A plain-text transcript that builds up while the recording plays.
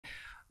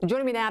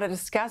Joining me now to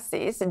discuss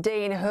this,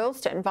 Dean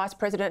Hurlston, Vice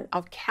President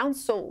of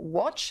Council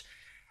Watch,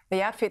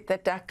 the outfit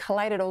that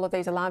collated all of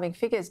these alarming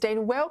figures.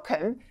 Dean,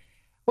 welcome.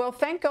 Well,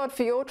 thank God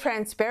for your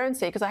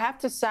transparency, because I have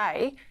to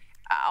say,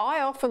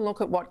 I often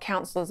look at what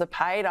councillors are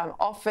paid. I'm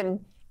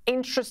often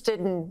interested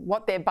in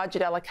what their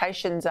budget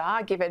allocations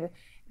are, given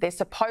they're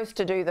supposed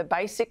to do the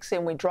basics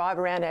and we drive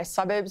around our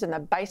suburbs and the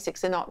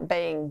basics are not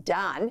being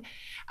done.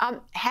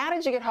 How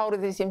did you get hold of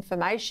this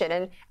information,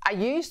 and are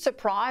you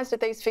surprised at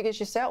these figures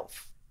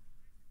yourself?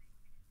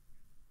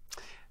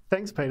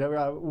 Thanks,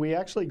 Peter. We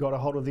actually got a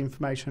hold of the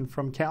information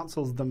from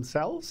councils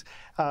themselves.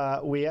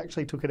 We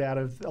actually took it out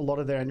of a lot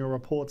of their annual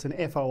reports and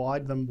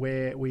FOI'd them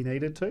where we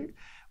needed to.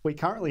 We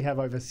currently have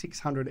over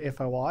 600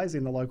 FOIs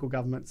in the local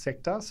government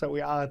sector, so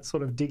we are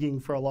sort of digging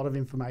for a lot of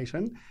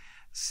information.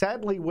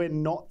 Sadly, we're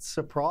not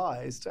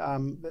surprised.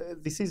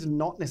 This is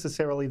not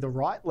necessarily the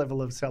right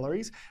level of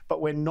salaries,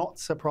 but we're not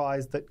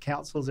surprised that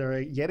councils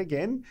are yet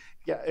again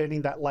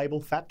earning that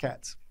label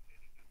fatcats.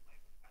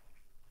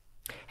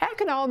 How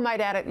can old mate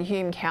out at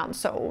Hume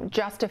Council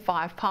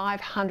justify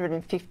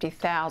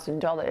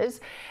 $550,000?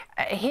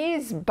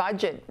 His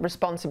budget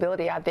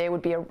responsibility out there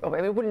would be,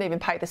 we wouldn't even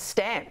pay the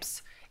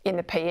stamps in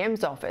the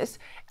PM's office,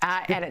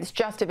 and it's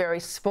just a very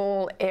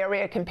small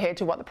area compared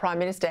to what the Prime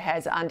Minister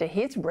has under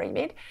his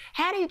remit.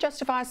 How do you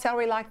justify a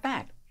salary like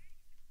that?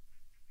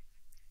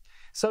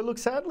 So look,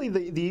 sadly,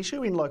 the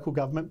issue in local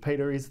government,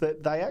 Peter, is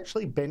that they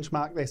actually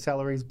benchmark their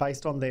salaries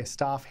based on their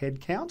staff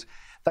headcount.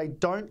 They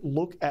don't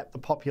look at the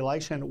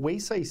population. We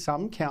see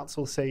some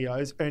council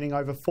CEOs earning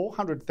over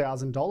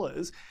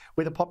 $400,000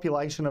 with a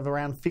population of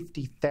around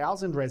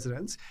 50,000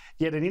 residents,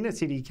 yet an inner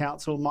city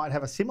council might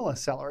have a similar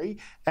salary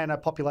and a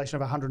population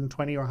of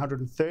 120 or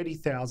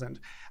 130,000.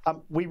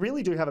 We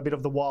really do have a bit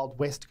of the Wild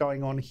West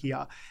going on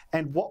here.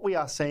 And what we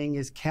are seeing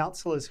is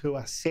councillors who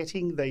are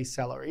setting these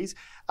salaries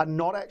are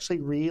not actually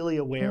really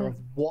aware of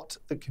what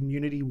the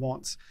community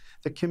wants.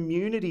 The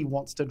community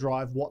wants to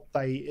drive what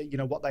they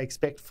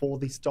expect for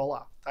this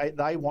dollar.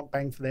 They want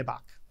bang for their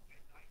buck.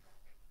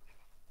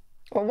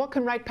 Well, what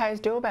can ratepayers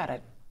do about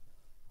it?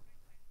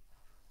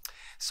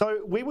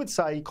 So we would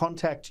say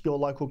contact your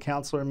local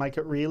councillor and make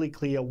it really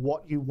clear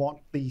what you want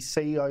the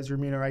CEO's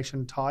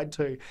remuneration tied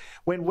to.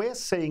 When we're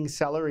seeing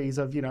salaries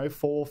of,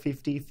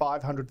 $450,000,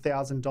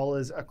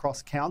 $500,000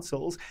 across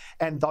councils,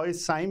 and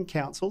those same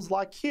councils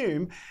like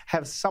Hume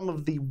have some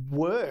of the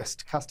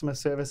worst customer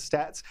service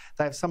stats.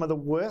 They have some of the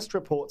worst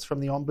reports from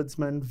the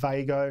Ombudsman,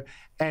 Vago,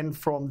 and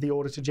from the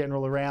Auditor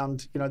General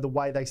around, the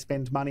way they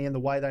spend money and the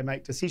way they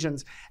make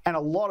decisions, and a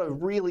lot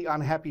of really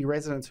unhappy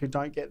residents who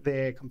don't get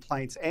their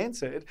complaints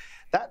answered.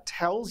 That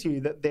tells you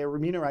that their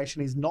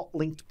remuneration is not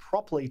linked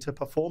properly to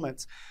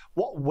performance.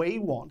 What we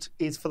want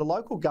is for the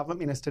local government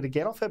minister to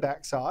get off her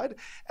backside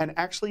and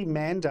actually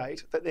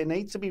mandate that there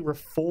needs to be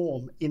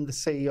reform in the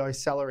CEO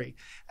salary.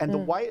 And the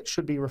way it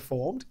should be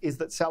reformed is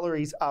that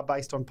salaries are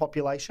based on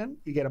population.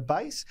 You get a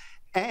base.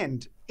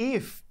 And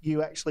if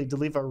you actually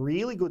deliver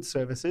really good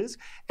services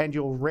and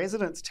your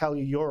residents tell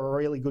you you're a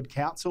really good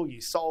council,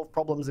 you solve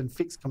problems and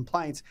fix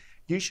complaints,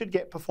 you should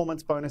get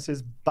performance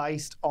bonuses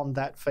based on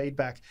that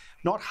feedback,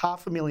 not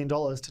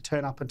 $500,000 to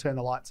turn up and turn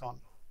the lights on.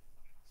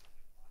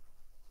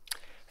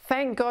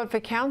 Thank God for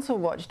Council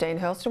Watch, Dean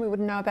Hurlston. We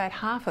wouldn't know about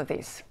half of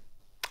this.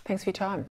 Thanks for your time.